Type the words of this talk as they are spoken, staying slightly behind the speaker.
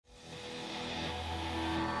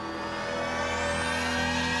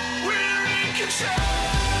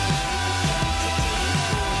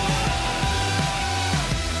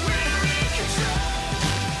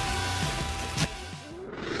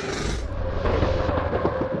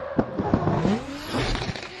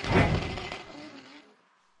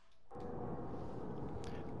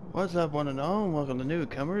What's up, one and all, and welcome to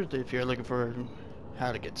newcomers. If you're looking for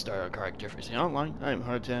how to get started on Carx Drift Racing online, I'm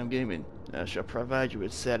Hard Time Gaming. I shall provide you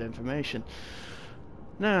with said information.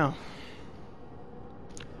 Now,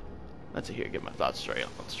 let's see here, get my thoughts straight.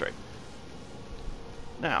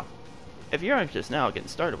 Now, if you're just now getting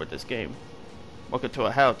started with this game, welcome to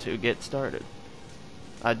a how to get started.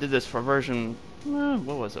 I did this for version,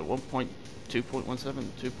 what was it, 1.2.17,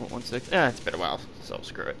 2.16? It's been a while, so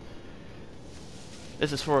screw it.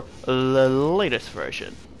 This is for the latest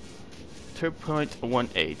version,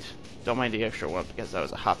 2.18. Don't mind the extra one because that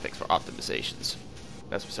was a hotfix for optimizations.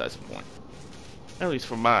 That's besides the point. At least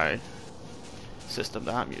for my system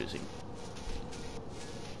that I'm using.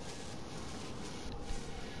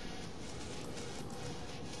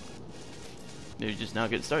 You just now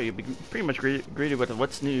get started. You'll be pretty much greeted with a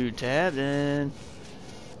 "What's New" tab, and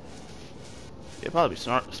it'd probably be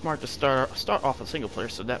smart to start off a single player,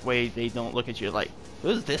 so that way they don't look at you like,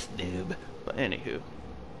 "Who's this noob?" But anywho,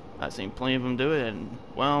 I've seen plenty of them do it, and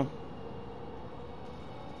well,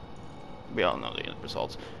 we all know the end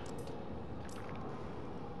results.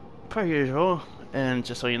 Per usual, and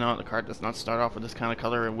just so you know, the card does not start off with this kind of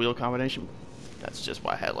color and wheel combination. That's just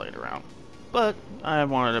what I had laying around. But I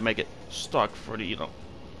wanted to make it stock for the,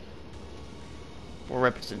 for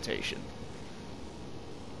representation.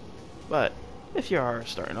 But if you are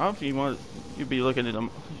starting off, you'd be looking at the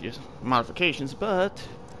modifications, but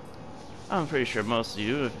I'm pretty sure most of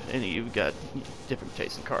you, if any of you, got different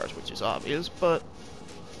tastes in cars, which is obvious, but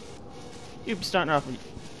you'll be starting off,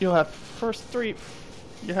 you'll have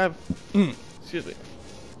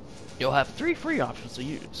you'll have three free options to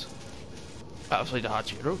use. Obviously the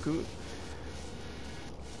Hachiroku,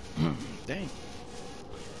 dang,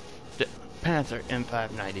 the Panther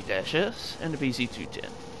M590-S, and the BZ210.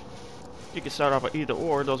 You can start off with either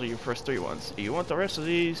or. Those are your first three ones. If you want the rest of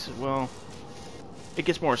these, well, it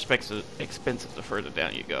gets more expensive the further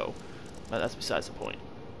down you go. But that's besides the point.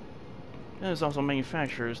 There's also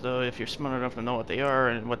manufacturers, though, if you're smart enough to know what they are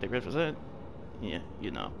and what they represent. Yeah,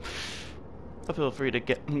 you know. But feel free to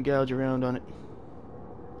gouge around on it.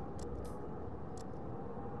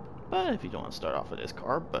 But if you don't want to start off with this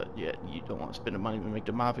car, but yet you don't want to spend the money to make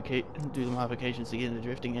the do the modifications to get into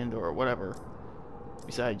drifting end or whatever.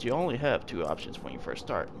 Besides, you only have two options when you first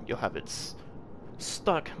start. You'll have its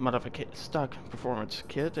stock performance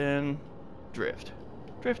kit and drift.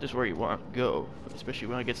 Drift is where you want to go, especially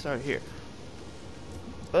when I get started here.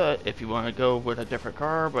 But if you want to go with a different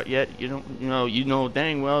car, but yet you don't, you know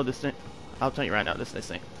dang well this thing. I'll tell you right now, this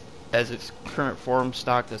thing, as its current form,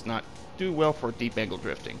 stock does not do well for deep angle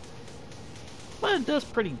drifting. But it does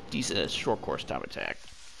pretty decent at short course time attack.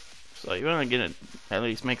 So you want to get it, at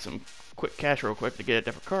least make some quick cash real quick to get a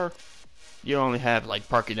different car. You only have like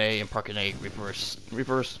parking A and parking A reverse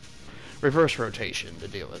rotation to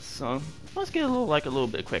deal with. So let's get a little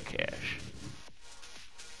bit of quick cash.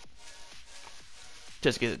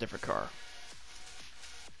 Just get a different car.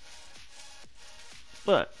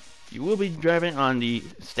 But you will be driving on the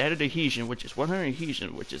standard adhesion, which is 100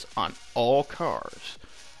 adhesion, which is on all cars,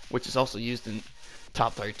 which is also used in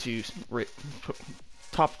top 32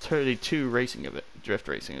 racing event, drift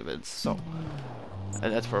racing events. So,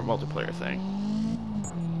 and that's for a multiplayer thing.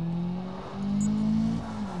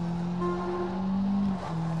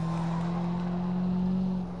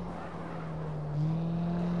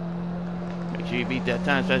 Make sure you beat that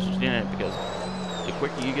time as fast as you can, because the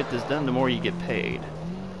quicker you get this done, the more you get paid.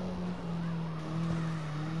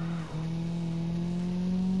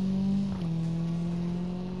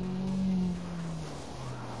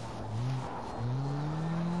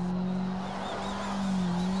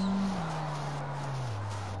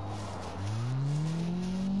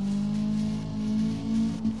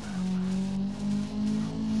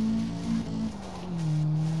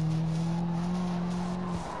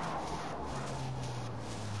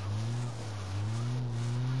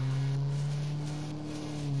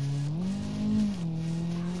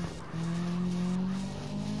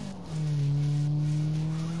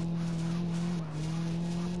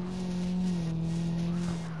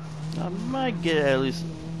 I might get at least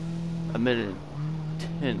a minute and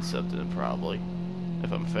 10 something probably,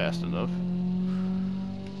 if I'm fast enough.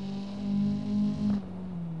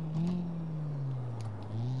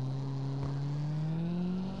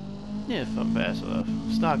 Yeah, if I'm fast enough.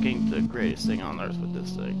 Stock ain't the greatest thing on earth with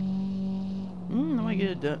this thing. I might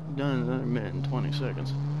get it done in another minute and 20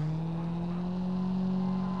 seconds.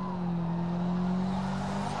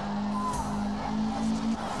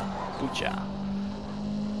 Oocha.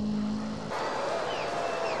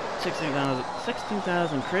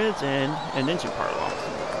 16,000 crits and an engine part along with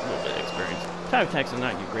a little bit of experience. Time attacks are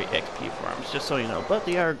not your great XP farms, just so you know, but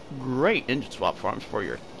they are great engine swap farms for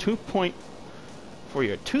your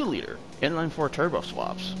 2-liter inline 4 turbo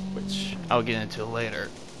swaps, which I'll get into later.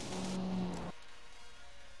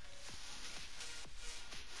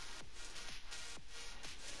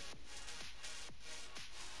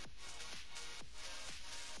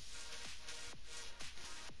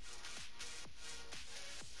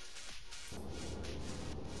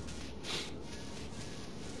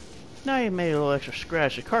 Now you made a little extra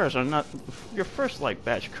scratch. The cars are not your first like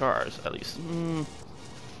batch cars, at least.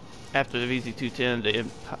 After the VZ210,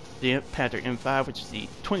 the Panther M5, which is the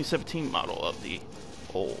 2017 model of the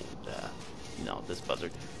old, this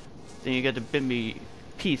buzzard. Then you got the BMW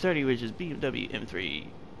P30, which is BMW M3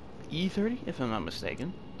 E30, if I'm not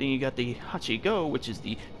mistaken. Then you got the Hachigo, which is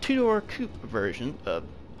the two-door coupe version of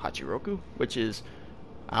Hachiroku, which is,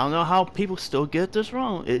 I don't know how people still get this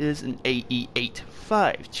wrong. It is an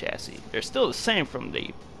AE85 chassis. They're still the same from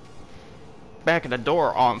the back of the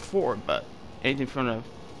door on forward, but anything from the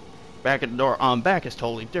back of the door on back is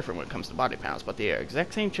totally different when it comes to body panels. But they are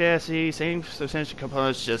exact same chassis, same substantial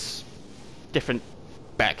components, just different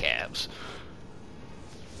back halves.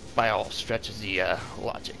 By all stretches of the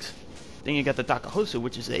logics. Then you got the Takahosu,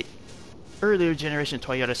 which is a earlier generation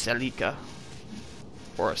Toyota Celica.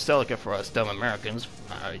 Or a Celica for us dumb Americans.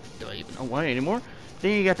 I don't even know why anymore.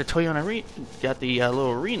 Then you got the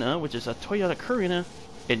little Arena, which is a Toyota Carina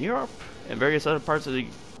in Europe and various other parts of the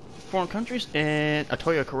foreign countries, and a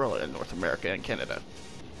Toyota Corolla in North America and Canada.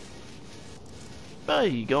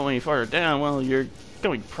 But you go any farther down, well, you're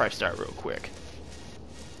going to price start real quick.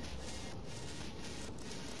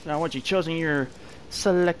 Now, once you've chosen your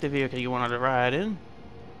selected vehicle you wanted to ride in,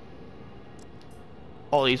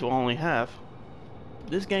 all these will only have.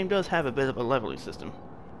 This game does have a bit of a leveling system.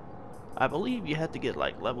 I believe you have to get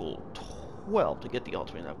like level 12 to get the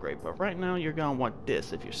ultimate upgrade, but right now you're gonna want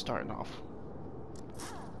this if you're starting off.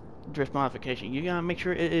 Drift modification, you gotta make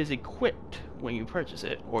sure it is equipped when you purchase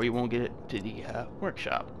it, or you won't get it to the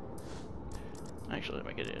workshop. Actually, let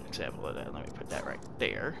me get an example of that. Let me put that right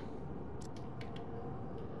there.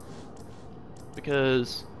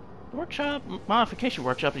 Because the workshop, modification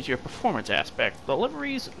workshop is your performance aspect. The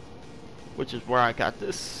liveries, which is where I got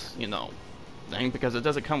this, thing, because it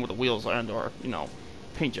doesn't come with the wheels and or,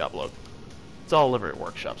 paint job look. It's all livery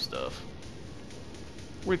workshop stuff,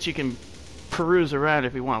 which you can peruse around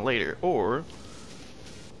if you want later. Or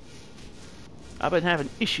I've been having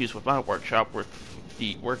issues with my workshop where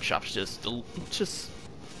the workshop's just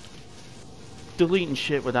deleting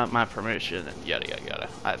shit without my permission and yada yada yada.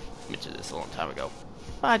 I've mentioned this a long time ago.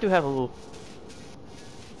 But I do have a little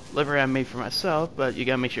livery I made for myself, but you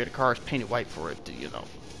gotta make sure the car is painted white for it to,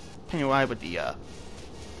 painted white with the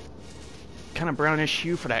kind of brownish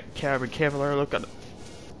hue for that Cavalier look on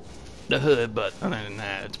the hood. But other than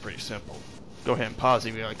that, it's pretty simple. Go ahead and pause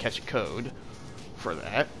if you want to catch a code for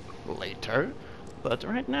that later. But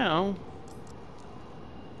right now,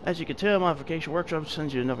 as you can tell, Modification Workshop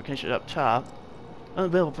sends you a notification up top.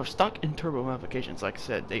 Unavailable for stock and turbo modifications. Like I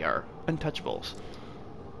said, they are untouchables.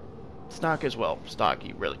 Stock as well. Stock,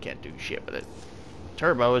 you really can't do shit with it.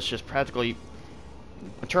 Turbo is just practically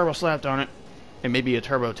a turbo slapped on it, and maybe a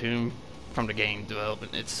turbo tune from the game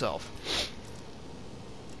development itself.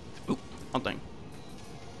 Oop, one thing.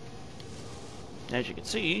 As you can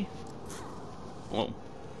see, well,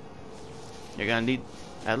 you're gonna need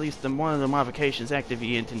at least one of the modifications active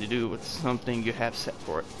you intend to do with something you have set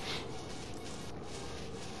for it.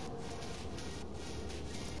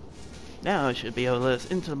 Now it should be able to let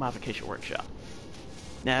us into the modification workshop.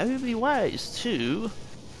 Now it would be wise to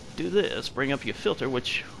do this. Bring up your filter,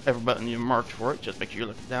 whichever button you marked for it. Just make sure you're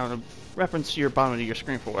looking down and reference your bottom of your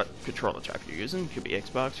screen for what controller type you're using. Could be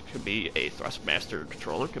Xbox, could be a Thrustmaster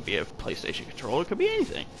controller, could be a PlayStation controller, could be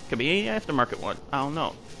anything. Could be any aftermarket one. I don't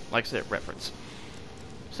know. Like I said, reference.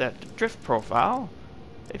 Set the drift profile.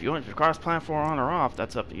 If you want your cross platform on or off,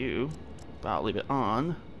 that's up to you. But I'll leave it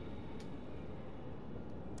on.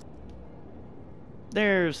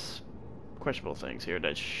 There's questionable things here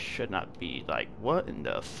that should not be like, what in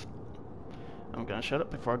the f... I'm gonna shut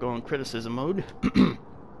up before I go in criticism mode.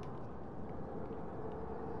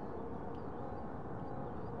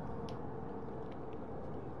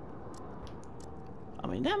 I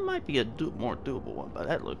mean, that might be a more doable one, but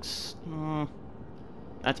that looks...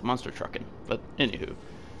 that's monster trucking. But, anywho.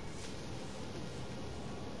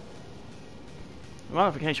 The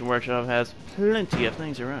Modification Workshop has plenty of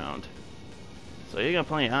things around. So you got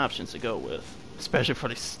plenty of options to go with, especially for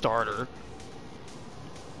the starter.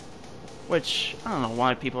 Which I don't know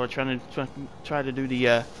why people are trying to do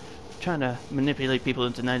the trying to manipulate people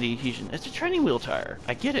into 90 adhesion. It's a training wheel tire.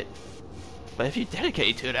 I get it, but if you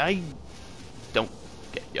dedicate to it, I don't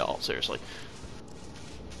get y'all seriously.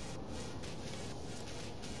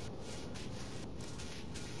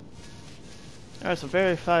 There are some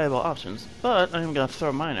very valuable options, but I'm gonna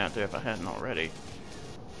throw mine out there if I hadn't already.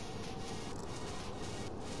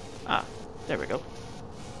 Ah, there we go.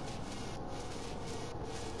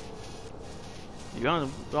 If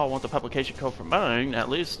you all want the publication code for mine, at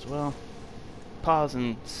least, well, pause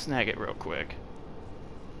and snag it real quick.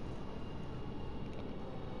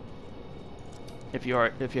 If you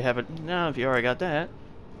already got that.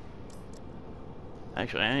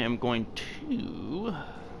 Actually, I am going to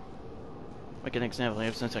make an example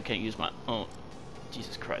here since I can't use my own.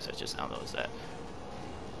 Jesus Christ, I just now noticed that.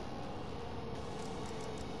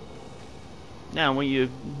 Now, when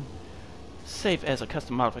you save as a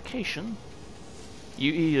custom modification,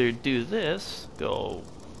 you either do this, you're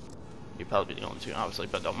probably the only two, obviously,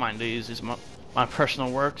 but don't mind these. These are my personal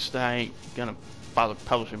works that I ain't gonna bother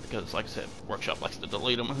publishing because, like I said, Workshop likes to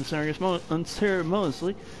delete them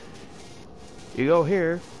unceremoniously. You go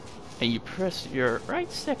here, and you press your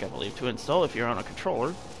right stick, I believe, to install if you're on a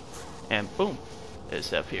controller, and boom,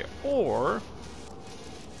 it's up here. Or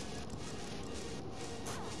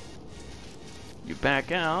you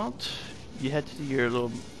back out, you head to your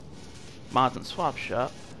little mods and swap shop.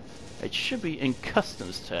 It should be in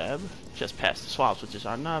customs tab, just past the swaps, which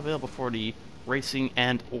are not available for the racing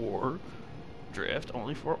and or drift,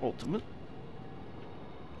 only for ultimate.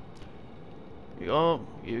 You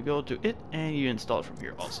go to it and you install it from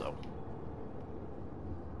here also.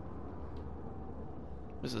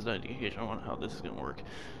 This is the indication on how this is gonna work.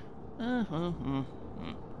 So a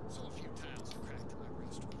few tiles are cracked in my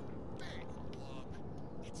restaurant. Hey, look,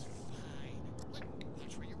 it's fine. Look,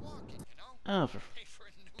 watch where you're walking, you know? Pay for a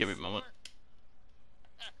new give me a moment.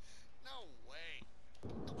 floor? No way.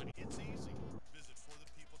 Nobody. It's easy. Visit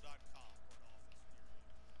forthepeople.com for an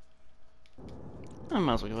office. I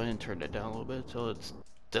might as well go ahead and turn that down a little bit until it's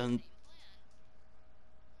done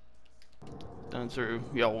through.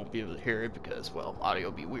 Y'all won't be able to hear it because, well, audio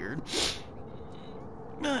will be weird.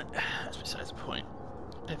 But that's besides the point.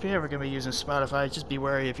 If you're ever going to be using Spotify, just be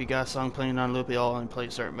wary if you got a song playing on loop, it'll only play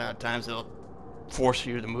a certain amount of times. It'll force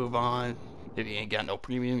you to move on. If you ain't got no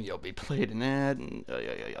premium, you'll be played an ad, and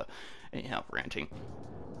anyhow, ranting.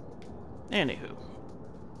 Anywho.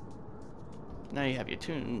 Now you have your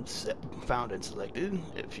tunes found and selected,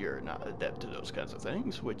 if you're not adept to those kinds of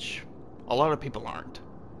things, which a lot of people aren't.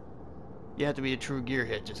 You have to be a true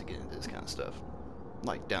gearhead just to get into this kind of stuff.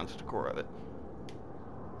 Like, down to the core of it.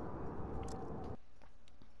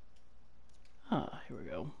 Here we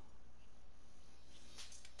go.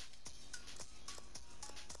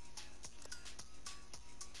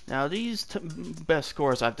 Now these best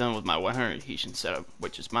scores I've done with my 100 adhesion setup,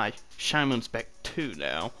 which is my Shine Moon Spec 2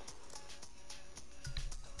 now.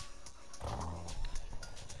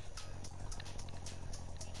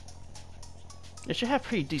 It should have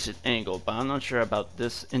pretty decent angle, but I'm not sure about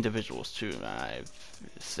this individual's too.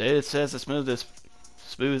 It says it's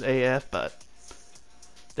smooth AF, but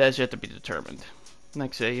that's yet to be determined.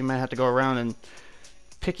 Like I say, you might have to go around and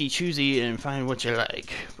picky choosy and find what you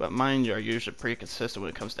like. But mine are usually pretty consistent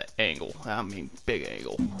when it comes to angle. I mean, big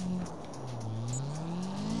angle.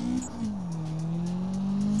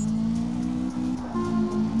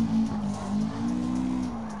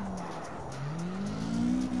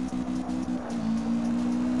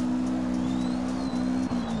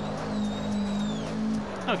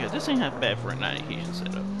 Okay, this ain't half bad for a 90 adhesion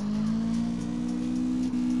setup.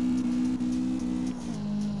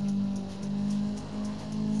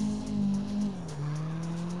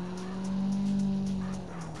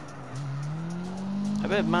 I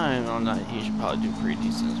bet mine on 90 adhesion probably do pretty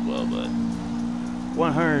decent as well, but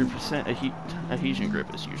 100% adhesion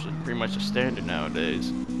grip is usually pretty much a standard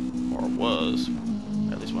nowadays, or was,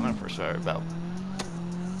 at least when I first started, about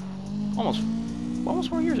almost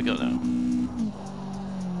 4 years ago now.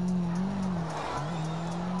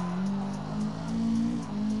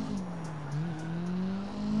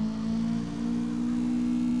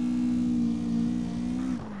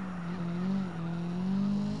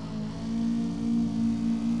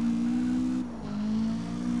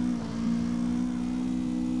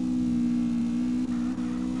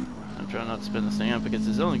 Try not to spin this thing up because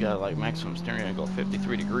it's only got like maximum steering angle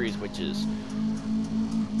 53 degrees, which is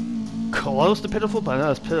close to pitiful, but not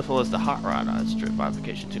as pitiful as the hot rod on its drift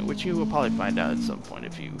modification too, which you will probably find out at some point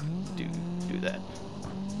if you do that.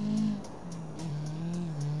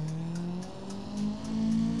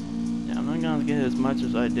 Yeah, I'm not ain't gonna get as much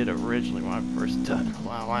as I did originally when I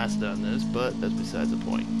last done this, but that's besides the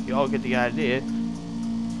point. You all get the idea.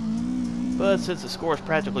 But since the score is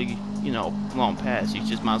practically, you know, long past, you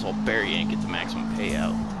just might as well bury it and get the maximum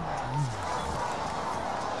payout.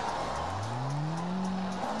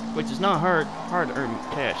 Which is not hard to earn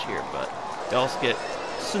cash here, but you also get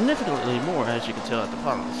significantly more, as you can tell at the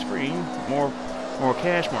bottom of the screen. More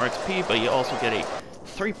cash, more XP, but you also get a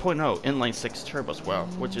 3.0 inline 6 turbo swell,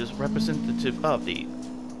 which is representative of the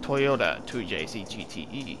Toyota 2JZ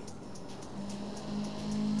GTE.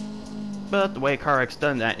 But the way Carx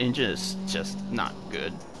done that engine is just not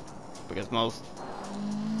good, because most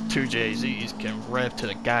 2JZs can rev to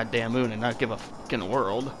the goddamn moon and not give a fuck in the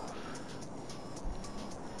world.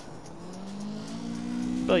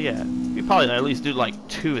 But yeah, you probably at least do like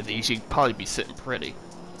 2 of these, you'd probably be sitting pretty.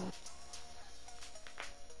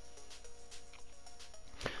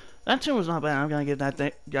 That tune was not bad. I'm gonna get that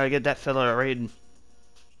thing. Gotta get that fella a rating.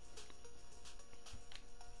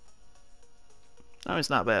 I mean,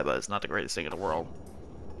 it's not bad, but it's not the greatest thing in the world.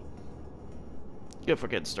 Good for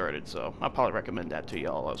getting started, so I'll probably recommend that to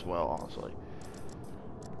y'all as well, honestly.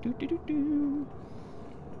 Do do do do.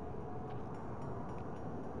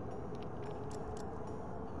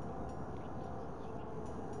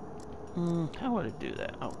 How would it do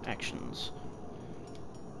that? Oh, actions.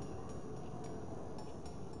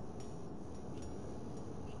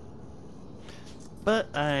 But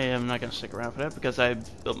I am not going to stick around for that because I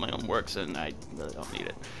built my own works and I really don't need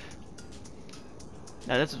it.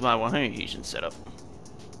 Now this is my 100 adhesion setup.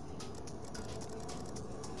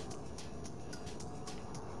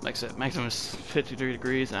 Like I said, maximum is 53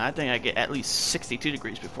 degrees, and I think I get at least 62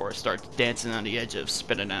 degrees before I start dancing on the edge of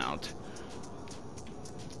spinning out.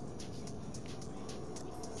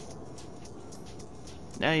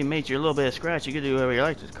 Now you made your little bit of scratch, you can do whatever you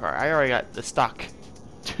like to the car. I already got the stock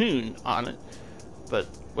tune on it. But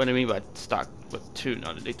what I mean by stock with tune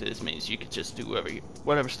underneath this means you can just do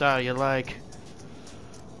whatever style you like.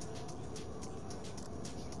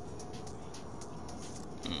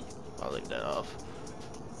 I'll leave that off.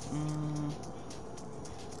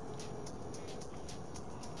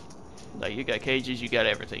 Like you got cages, you got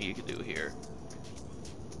everything you can do here.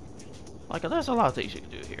 Like there's a lot of things you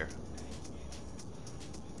can do here.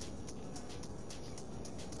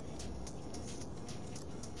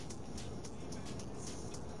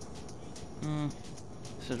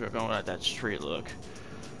 Since we're going at that street look.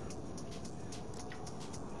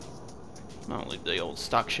 I'll leave the old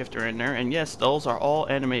stock shifter in there, and yes, those are all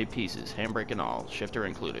animated pieces, handbrake and all, shifter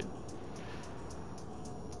included.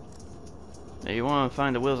 Now you want to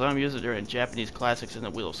find the wheels I'm using, they're in Japanese classics in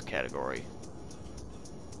the wheels category.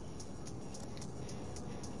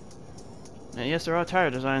 And yes, there are tire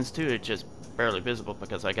designs too, it's just barely visible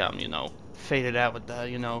because I got them, you know, faded out with the,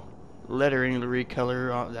 you know, lettering, the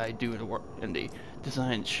recolor that I do in the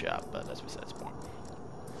design shop, but that's besides the point.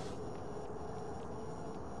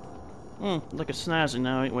 Look at snazzy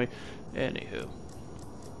now, ain't we? Anywho.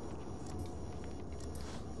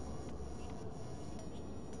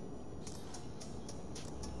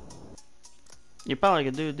 You probably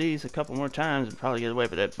could do these a couple more times and probably get away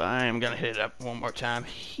with it, but I am gonna hit it up one more time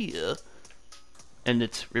here. And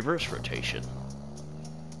it's reverse rotation.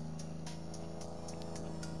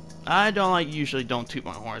 I usually don't toot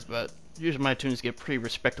my horns, but usually my tunes get pretty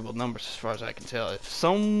respectable numbers as far as I can tell. If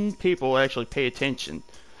some people actually pay attention.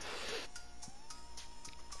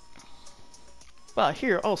 But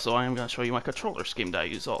here also I am going to show you my controller scheme that I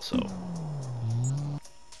use also.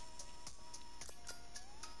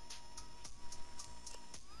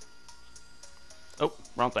 Oh,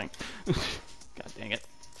 wrong thing. God dang it.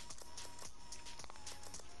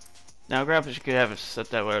 Now graphics, you could have it set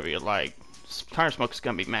that whatever you like. Tire smoke is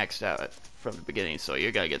going to be maxed out from the beginning, so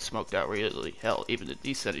you're going to get smoked out really. Hell, even at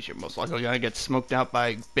these settings, you're most likely going to get smoked out by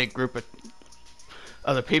a big group of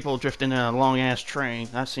other people drifting in a long-ass train.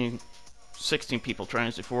 I've seen 16 people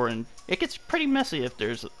trains before, and it gets pretty messy if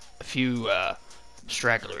there's a few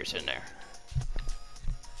stragglers in there.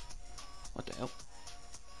 What the hell?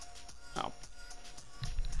 Oh.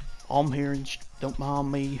 I'm here and don't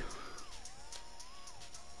mind me.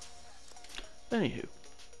 Anywho.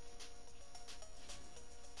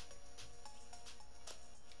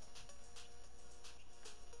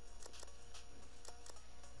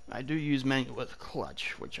 I do use manual with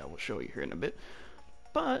clutch, which I will show you here in a bit.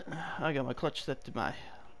 But I got my clutch set to my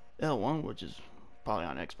L1, which is probably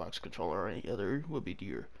on Xbox controller, or any other would be to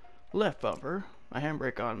your left bumper. My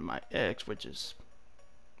handbrake on my X, which is,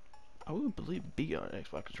 I would believe, B on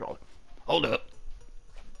Xbox controller. Hold up.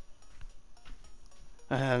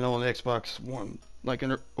 I had an old Xbox One, like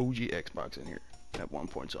an OG Xbox in here. at one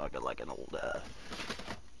point, so I got like an old,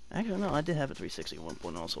 actually, no, I did have a 360 at one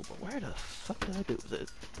point also, but where the fuck did I do with it?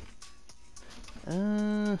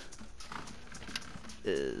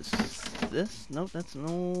 Is this? Nope, that's an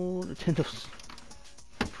old Nintendo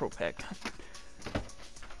Pro Pack.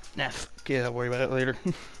 Nah, yeah, I'll worry about it later.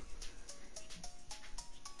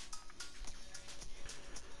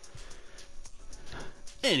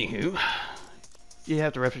 Anywho, you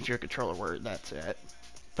have to reference your controller where that's at.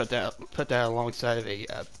 Put that alongside of a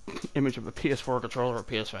image of a PS4 controller or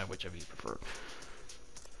PS5, whichever you prefer.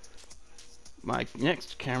 My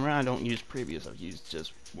next camera, I don't use previous. I've used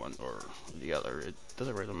just one or the other. It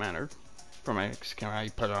doesn't really matter. For my next camera, I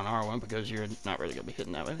put it on R1 because you're not really gonna be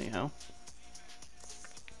hitting that anyhow.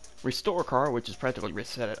 Restore car, which is practically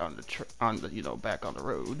reset it on the back on the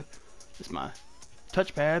road. Is my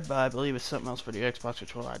touchpad, but I believe it's something else for the Xbox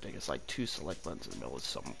controller. I think it's like 2 select buttons in the middle.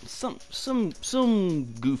 It's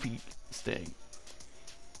some goofy thing.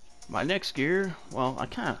 My next gear, well, I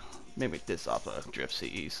kind of mimicked this off of Drift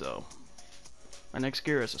CE, so my next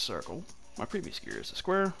gear is a circle. My previous gear is a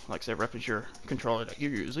square. Like I said, reference your controller that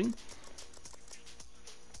you're using.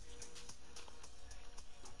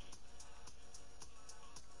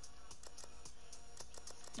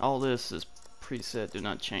 All this is preset. Do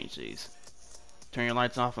not change these. Turn your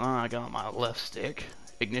lights off and on. I got on my left stick.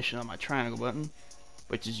 Ignition on my triangle button,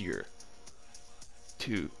 which is your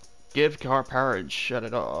to give car power and shut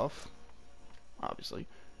it off, obviously.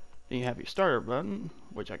 Then you have your starter button,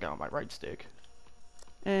 which I got on my right stick.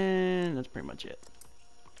 And that's pretty much it.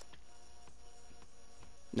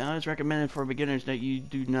 Now it's recommended for beginners that you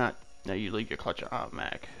leave your clutch on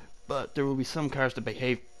automatic. But there will be some cars that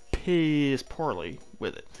behave piss poorly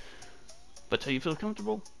with it. But till you feel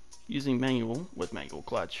comfortable using manual with manual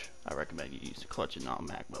clutch, I recommend you use the clutch in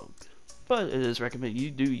automatic mode. But it is recommended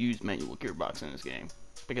you do use manual gearbox in this game,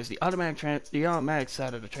 because the automatic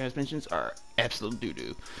side of the transmissions are absolute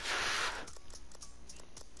doo-doo.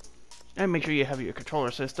 And make sure you have your controller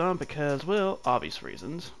assist on because, well, obvious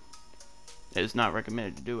reasons. It is not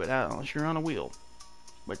recommended to do it out unless you're on a wheel,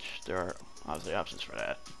 which there are obviously options for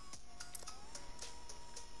that.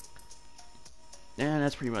 And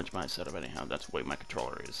that's pretty much my setup anyhow. That's the way my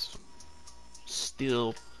controller is.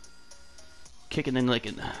 Still kicking and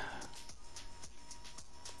licking.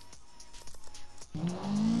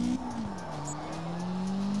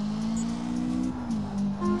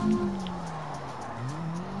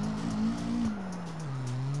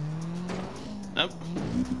 Nope.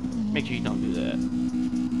 Make sure you don't do that.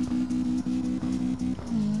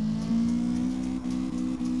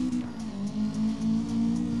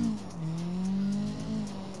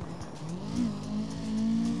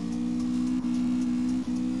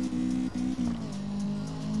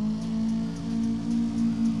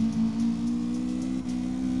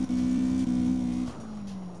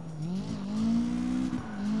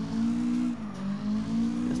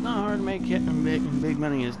 Make getting big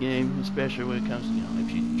money in this game, especially when it comes to,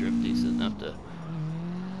 if you drift decent enough to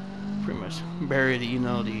pretty much bury the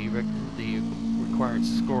the required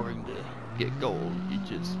scoring to get gold. You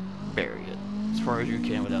just bury it as far as you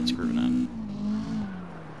can without screwing up.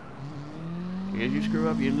 If you screw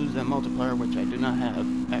up, you lose that multiplier, which I do not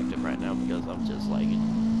have active right now because I'm just like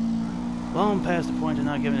long past the point of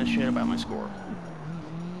not giving a shit about my score.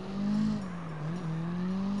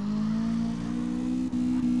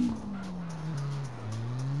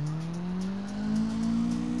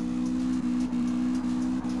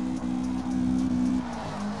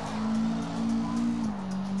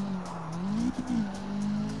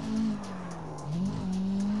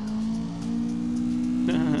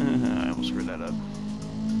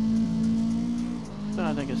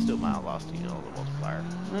 I think it's still might have lost, the multiplier.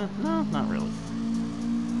 No, not really.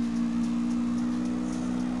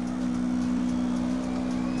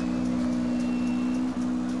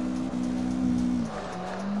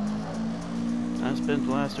 I spent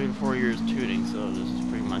the last 3 to 4 years tuning, so this is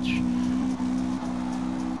pretty much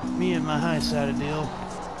me and my high side of deal.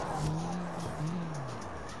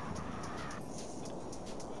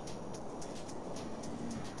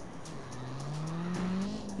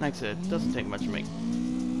 Like I said, it doesn't take much to make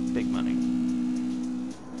big money.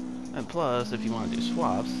 And plus, if you want to do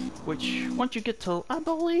swaps, which once you get to, I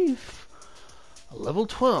believe, level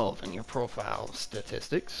 12 in your profile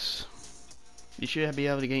statistics, you should be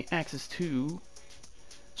able to gain access to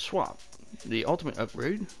swap, the ultimate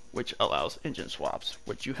upgrade, which allows engine swaps,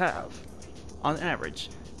 which you have, on average,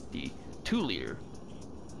 the 2-liter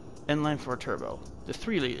inline 4 turbo, the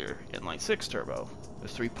 3-liter inline 6 turbo, the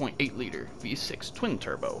 3.8-liter V6 twin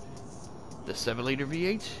turbo, the 7-liter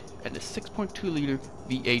V8, and the 6.2-liter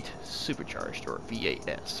V8 supercharged, or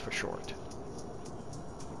VAS for short.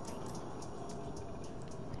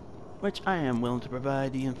 which I am willing to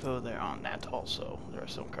provide the info there on that also. There are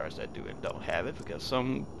some cars that do and don't have it because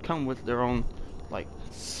some come with their own like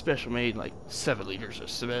special made like 7 liters or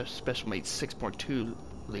special made 6.2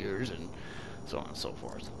 liters and so on and so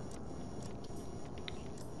forth.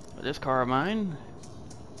 But this car of mine,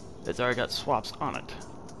 it's already got swaps on it.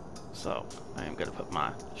 So I am going to put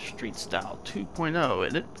my street style 2.0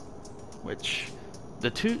 in it, which the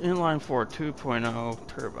inline 4 2.0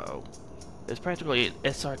 turbo is practically an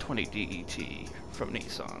SR20 DET from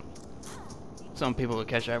Nissan. Some people will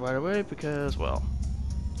catch that right away because, well,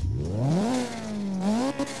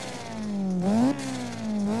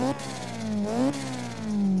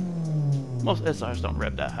 most SRs don't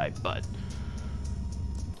rev that high, but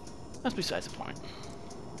that's besides the point.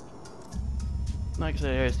 Like I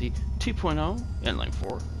said, there's the 2.0 inline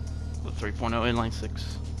 4, the 3.0 inline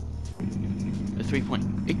 6, the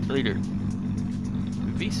 3.8 liter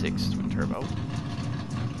V6 twin turbo,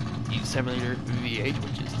 the 7 liter V8,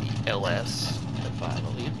 which is the LS, the 5, I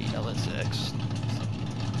believe, the LSX,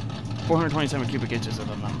 427 cubic inches if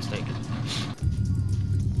I'm not mistaken,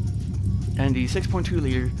 and the 6.2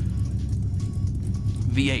 liter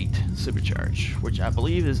V8 supercharged, which I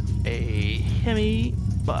believe is a Hemi,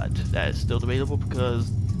 but that is still debatable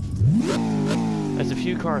because there's a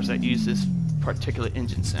few cars that use this particular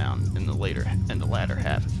engine sound in the latter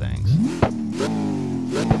half of things.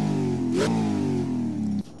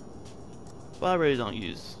 But I really don't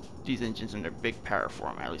use these engines in their big power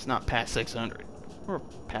format, at least not past 600 or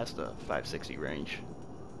past the 560 range.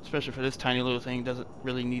 Especially for this tiny little thing, doesn't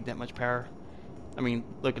really need that much power. I mean,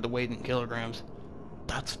 look at the weight in kilograms.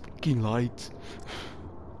 That's fucking light.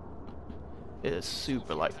 It is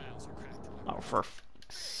super light. Oh, for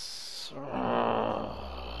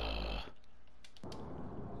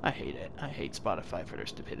I hate it. I hate Spotify for their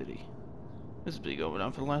stupidity. This has been going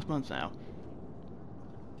on for the last month now.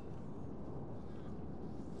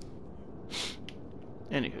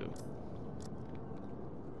 Anywho.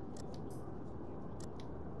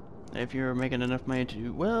 If you're making enough money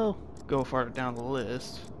to, well, go farther down the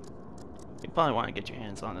list, you probably want to get your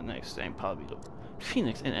hands on the next thing, probably the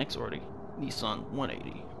Phoenix NX or the Nissan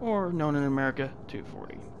 180, or known in America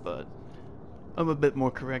 240. But I'm a bit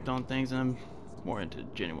more correct on things, and I'm more into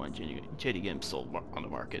genuine JD games sold on the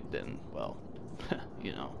market than, well,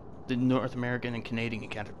 you know, the North American and Canadian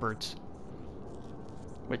counterparts,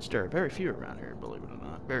 which there are very few around here, believe it or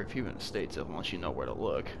not. Very few in the States, unless you know where to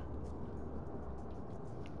look.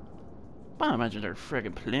 But I imagine they're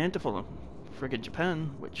friggin' plentiful in friggin'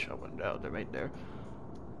 Japan, which I wouldn't doubt they're right there.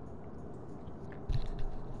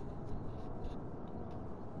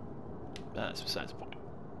 That's besides the point.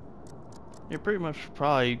 You're pretty much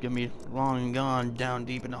probably gonna be long and gone down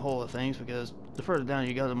deep in the hole of things, because the further down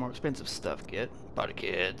you go, the more expensive stuff get. Body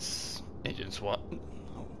kits, engine swap,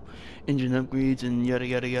 engine upgrades, and yada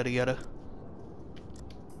yada yada yada.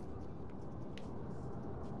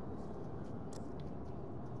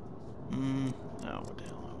 Oh, what the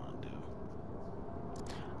hell I want to do?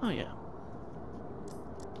 Oh yeah.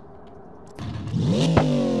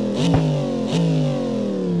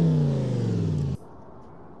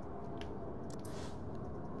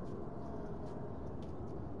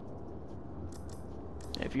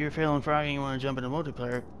 If you're feeling froggy and you want to jump into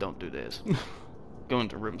multiplayer, don't do this. Go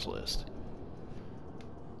into rooms list.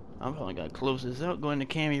 I'm probably gonna close this out, going to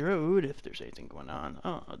Cammy Road if there's anything going on.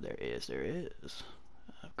 Oh, there is.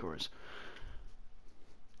 Of course.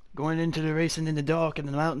 Going into the racing in the dark and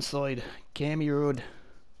the mountainside. Cammy Road.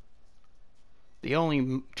 The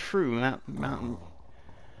only true mountain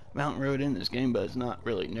road in this game, but it's not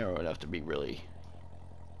really narrow enough to be really,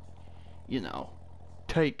 you know,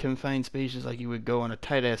 tight confined spaces like you would go on a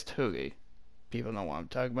tight ass toge. People know what I'm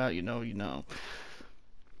talking about, you know.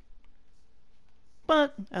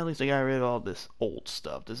 But at least I got rid of all this old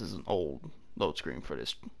stuff. This is an old load screen for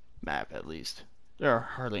this map, at least. There are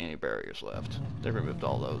hardly any barriers left. They removed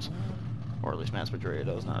all those, or at least mass majority of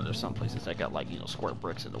those. Now there's some places that got, like, you know, square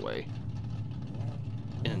bricks in the way.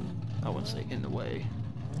 I wouldn't say in the way.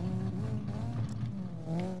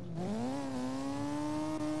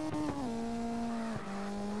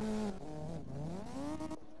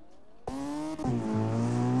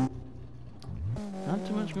 Not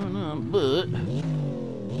too much going on, but I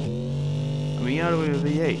mean, out of a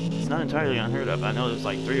V8, it's not entirely unheard of. I know there's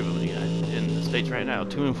like 3 of them in the States right now.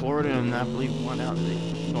 2 in Florida, and I believe 1 out in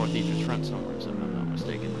the northeastern front somewhere, if I'm not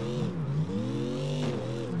mistaken.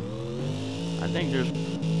 I think there's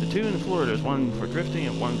the 2 in Florida. There's 1 for drifting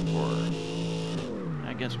and 1 for,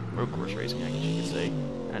 I guess, road course racing, I guess you could say.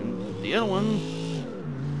 And the other one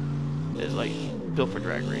is like built for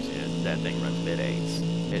drag racing. That thing runs mid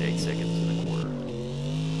 8 seconds in a quarter.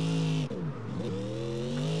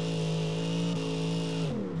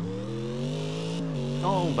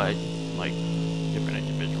 owned by like different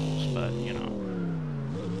individuals, but you know.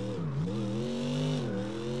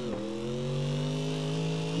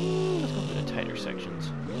 Let's go through the tighter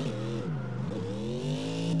sections.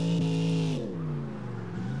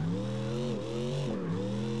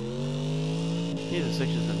 These are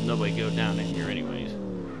sections that nobody go down in here anyways.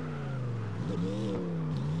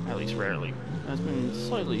 At least rarely. That's been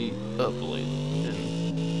slightly up lately and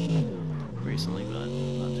recently, but not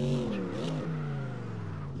too much.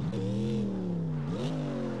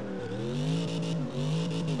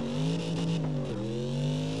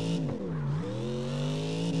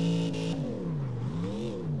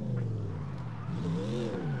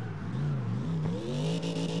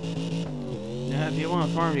 Now, if you want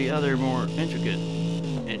to farm the other more intricate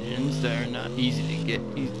engines that are not easy to get,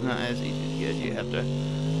 not as easy to get, you have to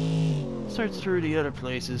search through the other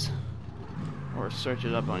places, or search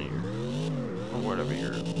it up on your, or whatever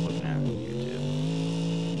you're looking at on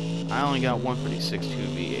YouTube. I only got one for the 6.2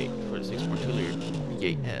 V8, for the 6.2 liter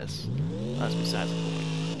V8S. That's besides the point.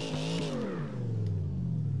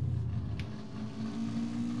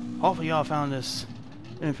 Hopefully y'all found this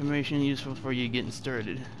information useful for you getting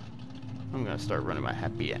started. I'm gonna start running my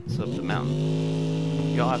happy ass up the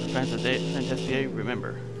mountain. Y'all have a fantastic day.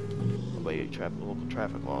 Remember, obey local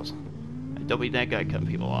traffic laws. And don't be that guy cutting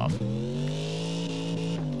people off.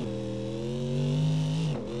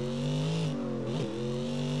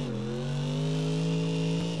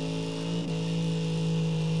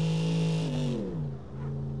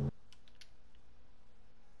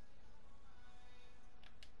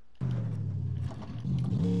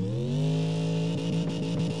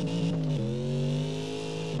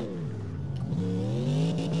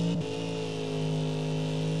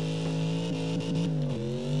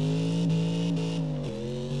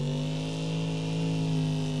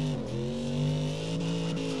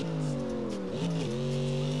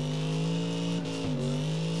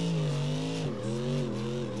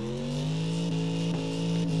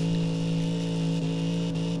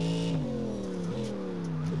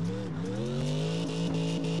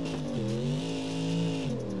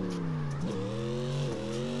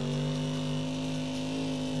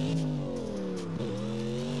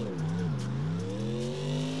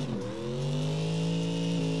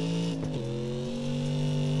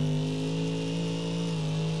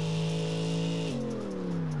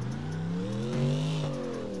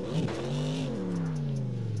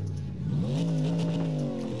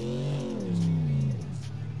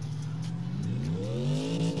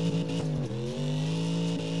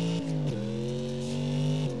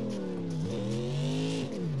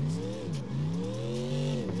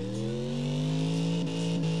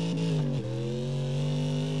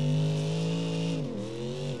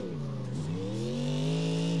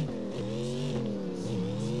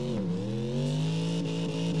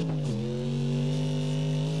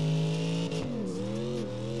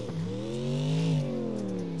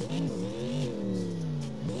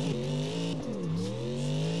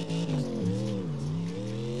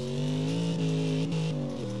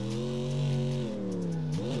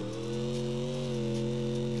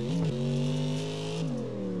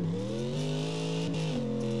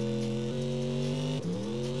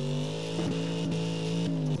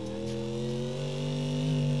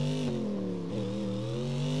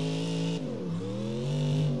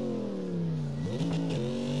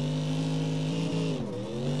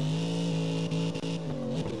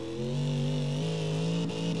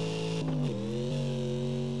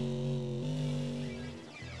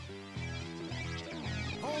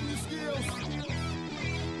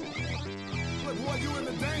 Look, boy, you in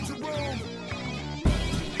the danger room.